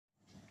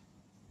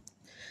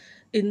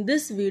In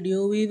this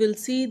video, we will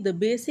see the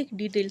basic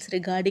details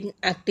regarding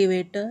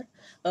Activator,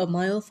 a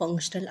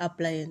myofunctional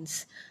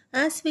appliance.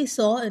 As we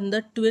saw in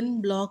the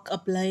twin block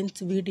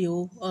appliance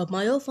video, a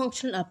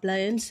myofunctional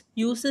appliance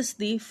uses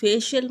the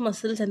facial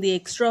muscles and the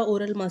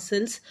extraoral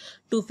muscles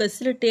to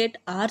facilitate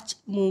arch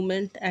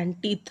movement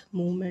and teeth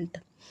movement.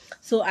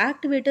 So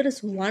Activator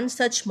is one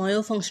such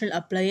myofunctional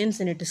appliance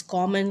and it is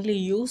commonly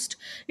used.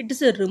 It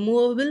is a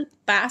removable,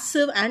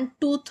 passive and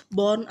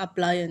tooth-borne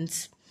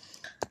appliance.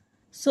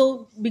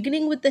 So,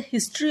 beginning with the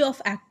history of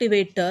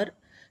Activator,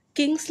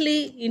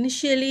 Kingsley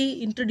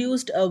initially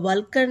introduced a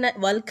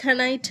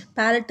vulcanite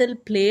palatal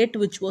plate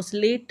which was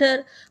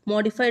later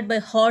modified by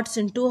Hodge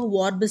into a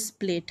Vorbis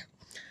plate.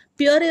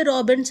 Pierre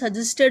Robin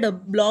suggested a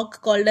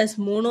block called as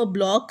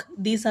monoblock.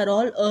 These are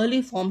all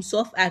early forms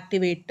of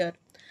Activator.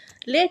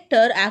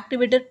 Later,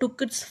 Activator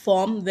took its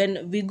form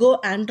when Viggo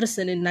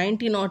Anderson in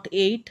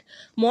 1908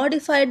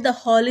 modified the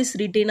Hollis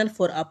retainer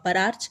for upper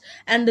arch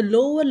and the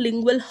lower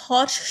lingual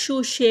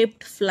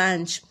horseshoe-shaped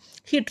flange.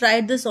 He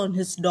tried this on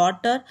his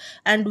daughter,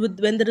 and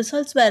when the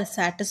results were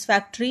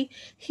satisfactory,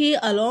 he,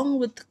 along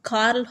with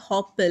Carl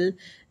Hoppel,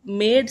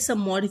 made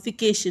some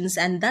modifications,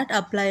 and that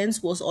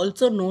appliance was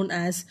also known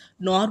as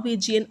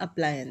Norwegian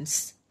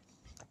appliance.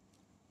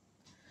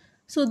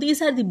 So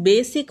these are the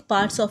basic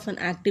parts of an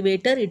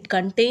activator. It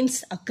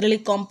contains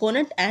acrylic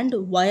component and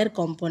wire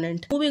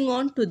component. Moving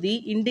on to the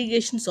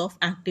indications of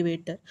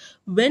activator.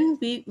 When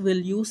we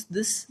will use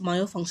this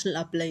myofunctional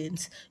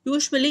appliance?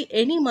 Usually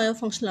any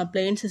myofunctional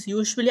appliance is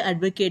usually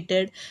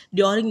advocated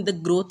during the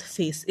growth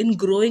phase in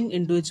growing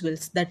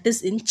individuals, that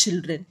is in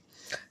children.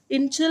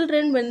 In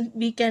children, when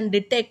we can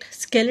detect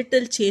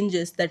skeletal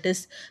changes, that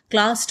is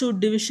class 2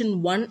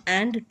 division 1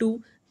 and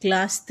 2,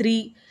 class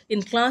 3,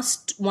 in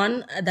class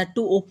 1, that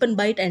to open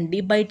bite and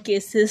deep bite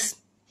cases,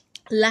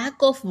 lack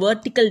of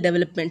vertical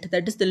development,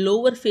 that is the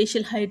lower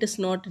facial height is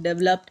not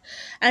developed,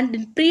 and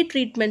in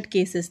pre-treatment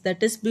cases,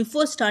 that is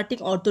before starting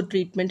ortho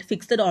treatment,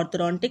 fixed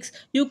orthodontics,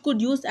 you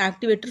could use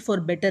activator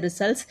for better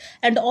results,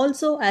 and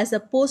also as a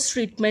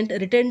post-treatment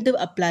retentive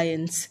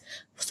appliance.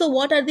 So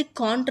what are the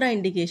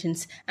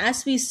contraindications?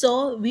 As we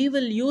saw, we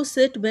will use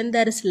it when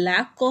there is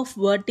lack of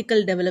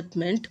vertical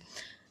development.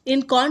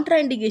 In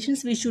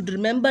contraindications, we should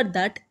remember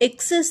that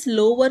excess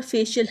lower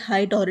facial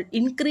height or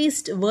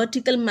increased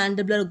vertical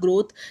mandibular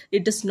growth,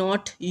 it is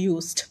not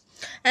used.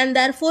 And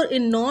therefore,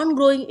 in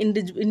non-growing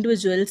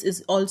individuals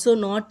is also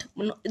not,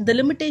 the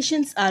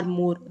limitations are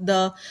more,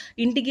 the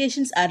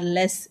indications are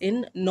less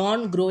in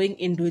non-growing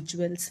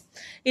individuals.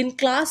 In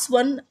class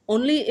 1,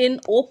 only in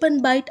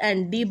open bite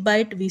and deep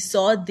bite we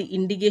saw the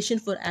indication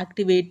for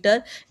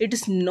activator. It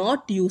is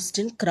not used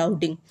in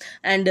crowding,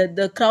 and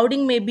the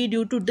crowding may be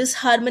due to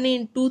disharmony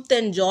in tooth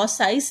and jaw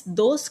size.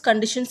 Those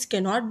conditions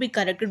cannot be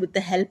corrected with the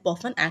help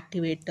of an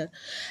activator.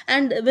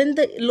 And when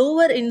the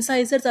lower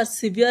incisors are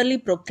severely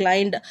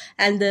proclined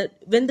and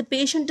when the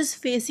patient is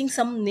facing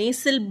some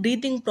nasal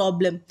breathing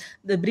problem,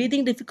 the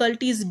breathing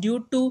difficulty is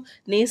due to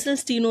nasal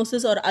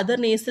stenosis or other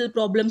nasal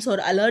problems or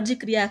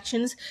allergic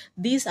reactions,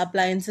 these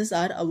appliances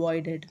are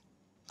avoided.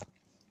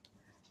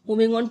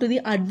 Moving on to the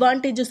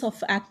advantages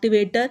of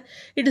activator.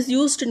 It is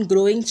used in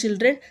growing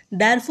children.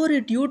 Therefore,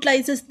 it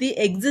utilizes the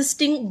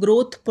existing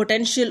growth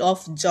potential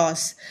of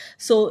jaws.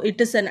 So, it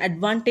is an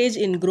advantage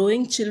in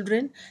growing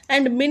children,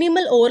 and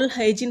minimal oral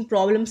hygiene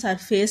problems are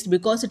faced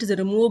because it is a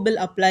removable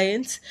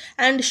appliance,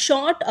 and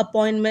short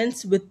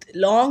appointments with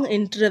long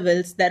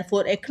intervals,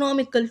 therefore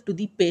economical to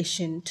the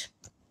patient.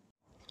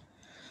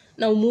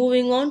 Now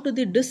moving on to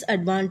the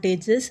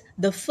disadvantages,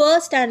 the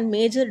first and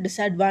major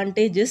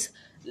disadvantage is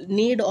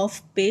need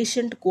of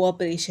patient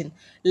cooperation.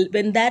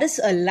 When there is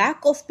a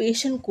lack of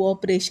patient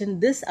cooperation,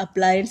 this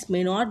appliance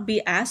may not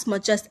be as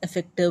much as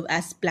effective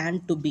as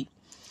planned to be.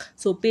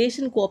 So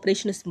patient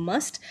cooperation is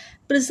must.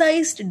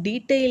 Precise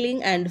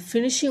detailing and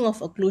finishing of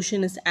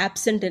occlusion is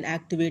absent in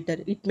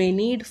activator. It may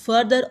need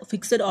further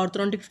fixed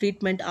orthodontic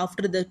treatment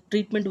after the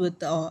treatment with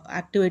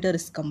activator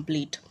is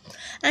complete.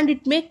 And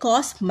it may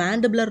cause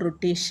mandibular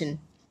rotation.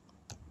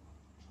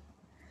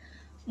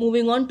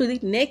 Moving on to the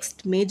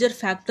next major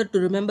factor to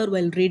remember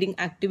while reading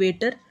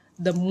activator,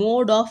 the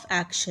mode of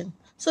action.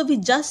 So we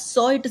just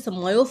saw it is a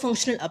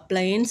myofunctional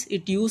appliance.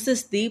 It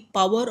uses the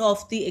power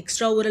of the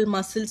extraoral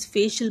muscles,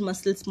 facial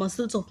muscles,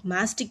 muscles of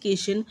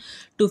mastication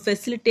to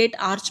facilitate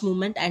arch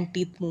movement and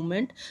teeth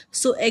movement.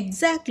 So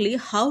exactly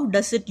how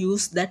does it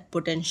use that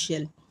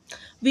potential?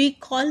 We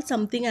call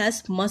something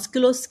as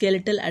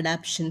musculoskeletal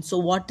adaptation. So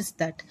what is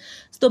that?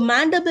 So the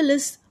mandible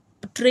is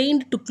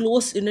trained to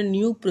close in a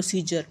new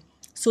procedure.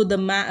 So the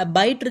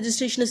bite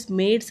registration is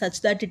made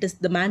such that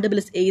the mandible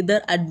is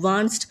either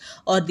advanced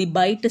or the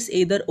bite is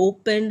either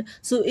opened.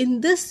 So in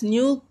this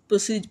new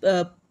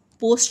procedure,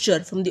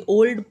 posture, from the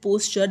old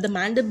posture, the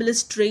mandible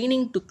is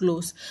training to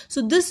close.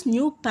 So this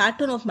new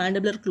pattern of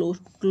mandibular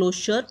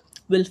closure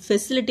will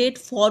facilitate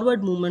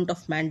forward movement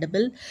of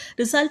mandible,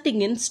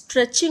 resulting in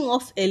stretching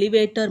of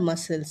elevator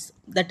muscles,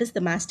 that is the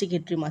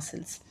masticatory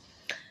muscles.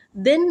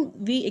 Then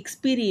the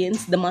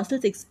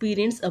muscles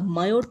experience a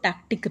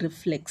myotactic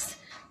reflex.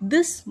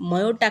 This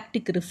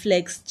myotactic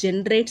reflex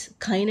generates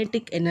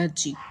kinetic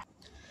energy.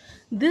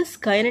 This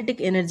kinetic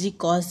energy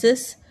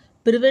causes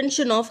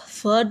prevention of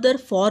further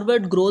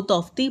forward growth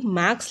of the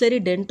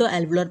maxillary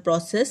dentoalveolar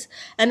process,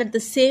 and at the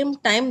same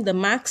time the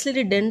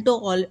maxillary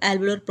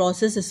dentoalveolar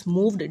process is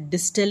moved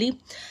distally,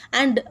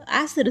 and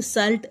as a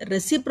result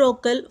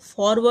reciprocal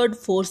forward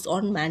force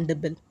on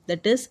mandible,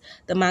 that is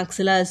the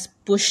maxilla is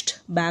pushed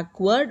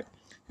backward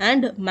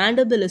and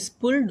mandible is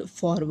pulled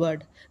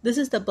forward. This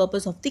is the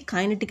purpose of the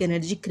kinetic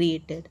energy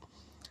created.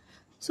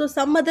 So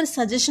some other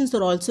suggestions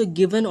are also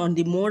given on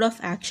the mode of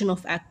action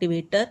of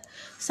activator.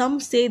 Some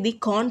say the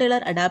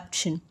condylar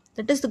adaptation.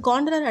 That is, the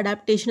condylar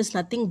adaptation is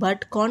nothing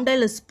but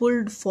condyle is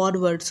pulled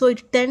forward, so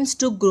it tends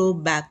to grow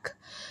back.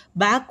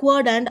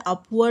 Backward and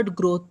upward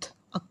growth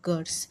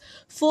occurs.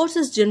 Force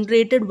is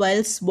generated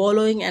while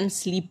swallowing and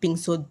sleeping,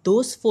 so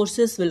those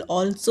forces will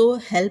also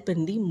help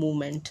in the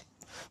movement.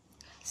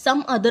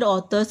 Some other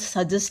authors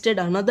suggested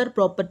another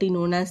property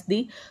known as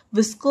the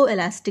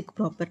viscoelastic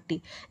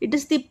property. It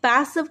is the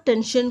passive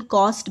tension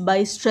caused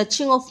by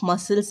stretching of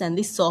muscles and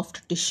the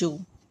soft tissue.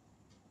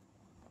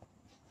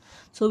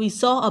 So we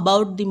saw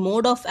about the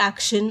mode of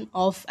action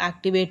of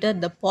activator,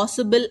 the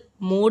possible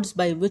modes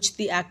by which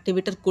the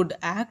activator could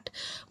act.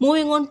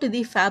 Moving on to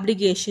the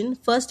fabrication,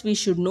 first we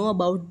should know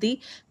about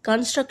the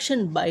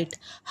construction bite.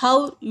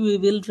 How we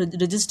will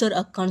register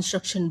a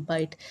construction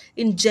bite.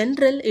 In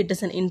general, it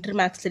is an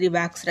intermaxillary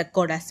wax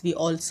record, as we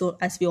all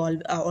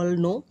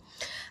know.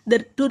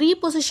 To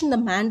reposition the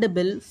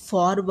mandible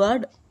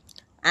forward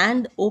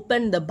and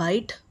open the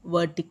bite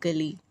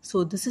vertically.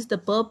 So this is the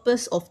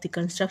purpose of the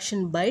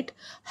construction bite,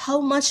 how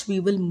much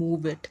we will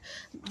move it.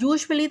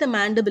 Usually the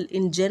mandible,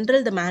 in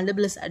general the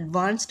mandible is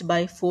advanced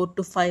by 4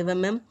 to 5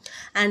 mm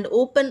and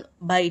open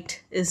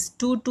bite is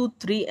 2 to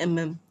 3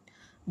 mm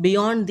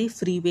beyond the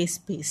freeway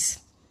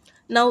space.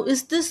 Now,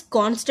 is this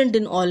constant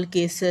in all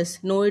cases?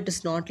 No, it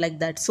is not like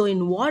that. So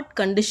in what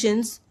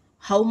conditions,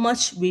 how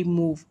much we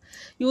move?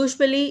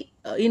 Usually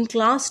in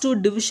class 2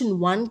 division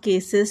 1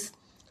 cases,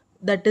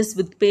 that is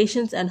with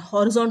patients and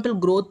horizontal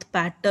growth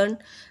pattern,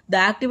 the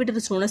activator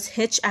is known as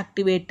H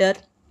activator.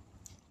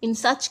 In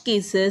such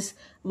cases,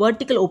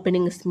 vertical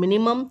opening is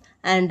minimum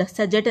and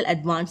sagittal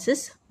advance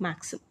is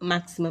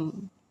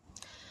maximum.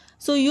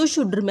 So you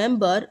should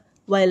remember,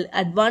 while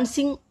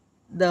advancing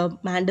the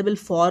mandible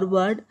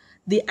forward,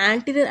 the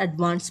anterior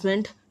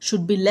advancement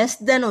should be less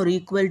than or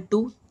equal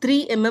to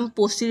 3 mm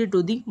posterior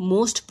to the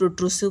most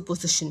protrusive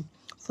position.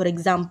 For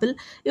example,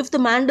 if the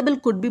mandible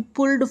could be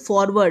pulled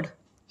forward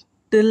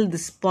till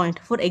this point,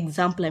 for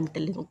example I'm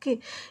telling, okay,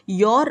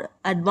 your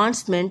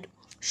advancement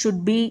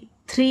should be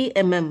 3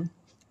 mm.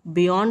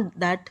 Beyond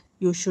that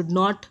you should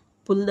not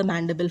pull the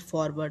mandible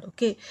forward,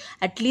 okay.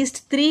 At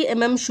least 3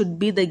 mm should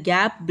be the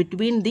gap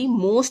between the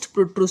most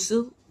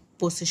protrusive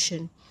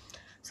position.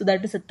 So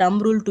that is a thumb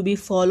rule to be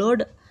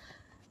followed.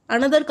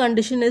 Another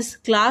condition is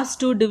class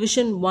 2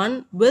 division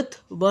 1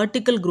 with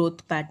vertical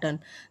growth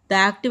pattern. The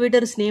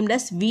activator is named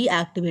as V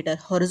activator.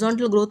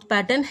 Horizontal growth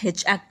pattern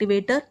H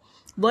activator,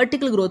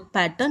 vertical growth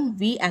pattern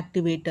V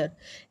activator.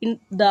 In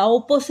the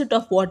opposite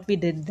of what we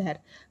did there.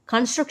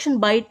 Construction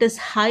bite is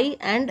high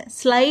and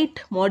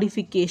slight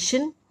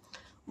modification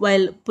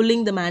while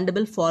pulling the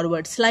mandible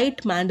forward,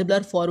 slight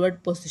mandibular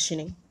forward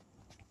positioning.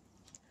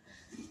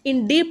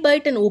 In deep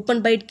bite and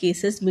open bite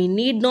cases, we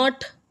need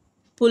not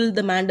pull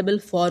the mandible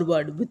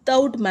forward.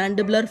 Without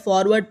mandibular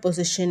forward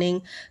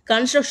positioning,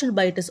 construction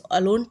bite is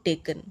alone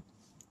taken.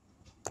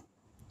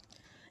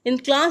 In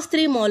class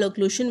 3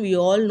 malocclusion, we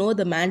all know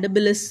the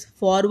mandible is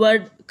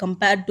forward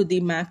compared to the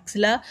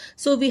maxilla.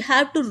 So we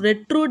have to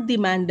retrude the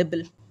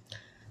mandible.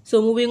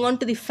 So moving on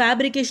to the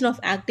fabrication of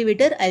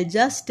activator, I'll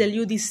just tell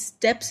you these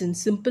steps in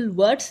simple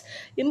words.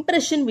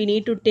 Impression we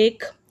need to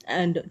take,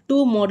 and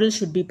 2 models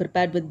should be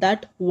prepared with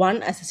that.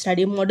 One as a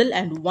study model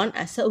and one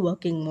as a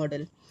working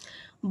model.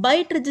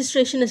 Bite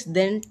registration is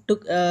then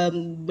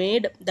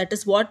made. That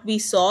is what we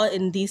saw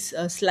in these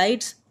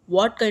slides.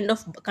 What kind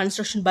of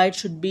construction bite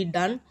should be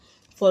done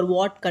for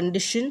what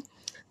condition.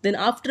 Then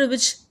after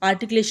which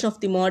articulation of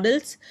the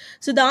models.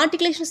 So the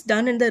articulation is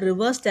done in the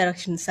reverse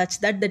direction such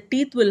that the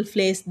teeth will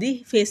face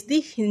the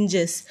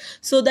hinges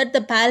so that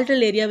the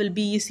palatal area will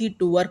be easy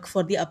to work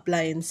for the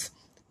appliance.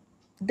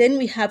 Then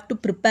we have to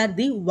prepare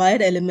the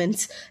wire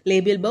elements,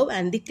 labial bow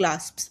and the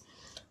clasps.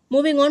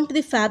 Moving on to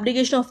the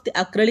fabrication of the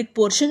acrylic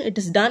portion, it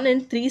is done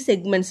in 3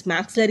 segments: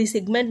 maxillary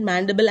segment,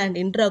 mandible and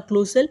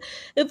intraocclusal.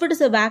 If it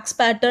is a wax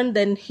pattern,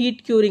 then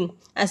heat curing.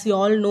 As we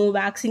all know,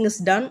 waxing is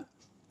done,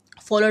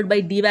 followed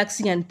by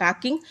dewaxing and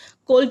packing.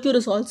 Cold cure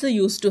is also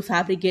used to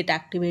fabricate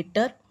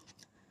activator.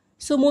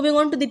 So moving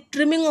on to the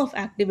trimming of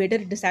activator,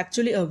 it is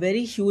actually a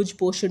very huge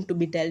portion to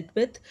be dealt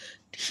with.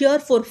 Here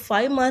for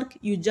 5 mark,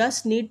 you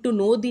just need to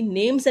know the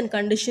names and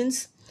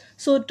conditions.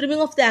 So trimming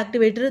of the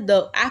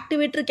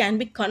activator can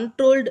be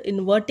controlled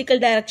in vertical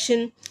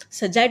direction,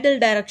 sagittal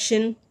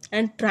direction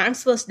and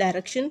transverse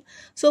direction.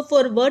 So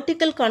for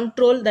vertical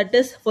control, that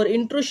is for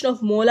intrusion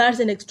of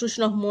molars and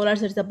extrusion of molars,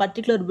 there is a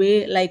particular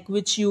way like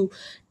which you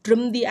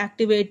trim the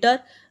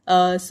activator.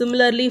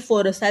 Similarly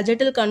for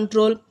sagittal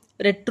control,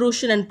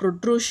 retrusion and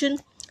protrusion.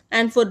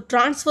 And for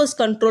transverse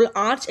control,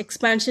 arch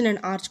expansion and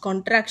arch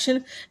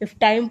contraction. If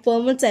time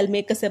permits, I'll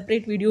make a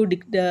separate video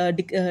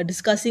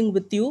discussing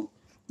with you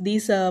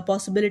these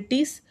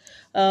possibilities.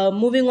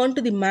 Moving on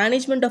to the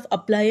management of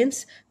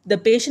appliance, the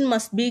patient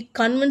must be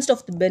convinced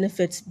of the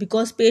benefits,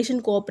 because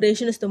patient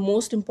cooperation is the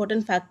most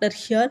important factor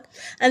here,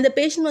 and the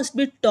patient must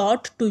be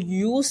taught to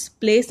use,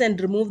 place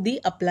and remove the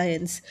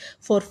appliance.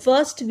 For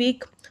first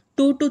week,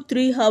 2 to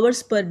 3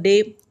 hours per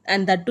day,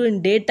 and that too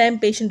in daytime,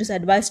 patient is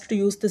advised to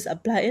use this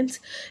appliance.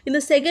 In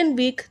the second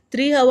week,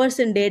 3 hours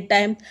in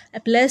daytime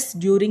plus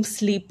during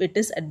sleep it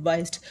is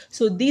advised.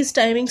 So these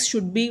timings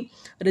should be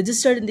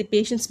registered in the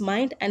patient's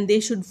mind, and they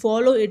should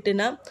follow it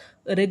in a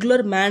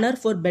regular manner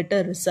for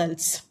better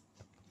results.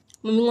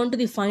 Moving on to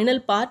the final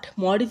part,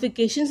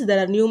 modifications.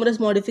 There are numerous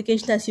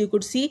modifications, as you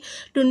could see.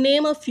 To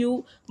name a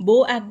few: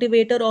 bow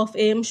activator of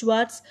AM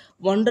Schwartz,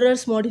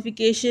 wanderer's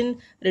modification,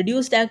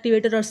 reduced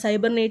activator or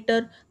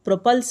cybernator,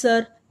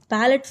 propulsor,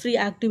 palette free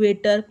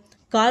activator,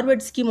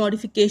 Karwatsky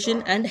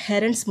modification, and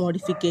Heron's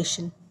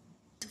modification.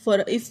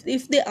 For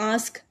if they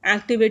ask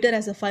activator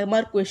as a 5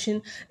 mark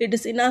question, it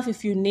is enough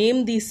if you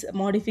name these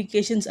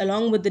modifications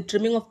along with the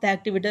trimming of the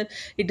activator.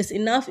 It is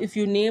enough if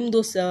you name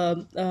those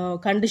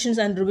conditions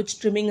under which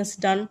trimming is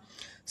done.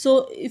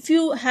 So if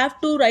you have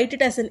to write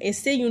it as an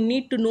essay, you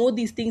need to know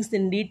these things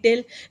in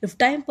detail. If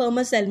time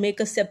permits, I'll make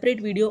a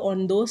separate video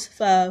on those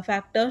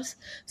factors.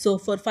 So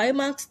for 5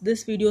 marks,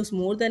 this video is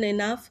more than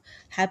enough.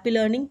 Happy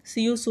learning.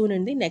 See you soon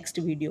in the next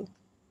video.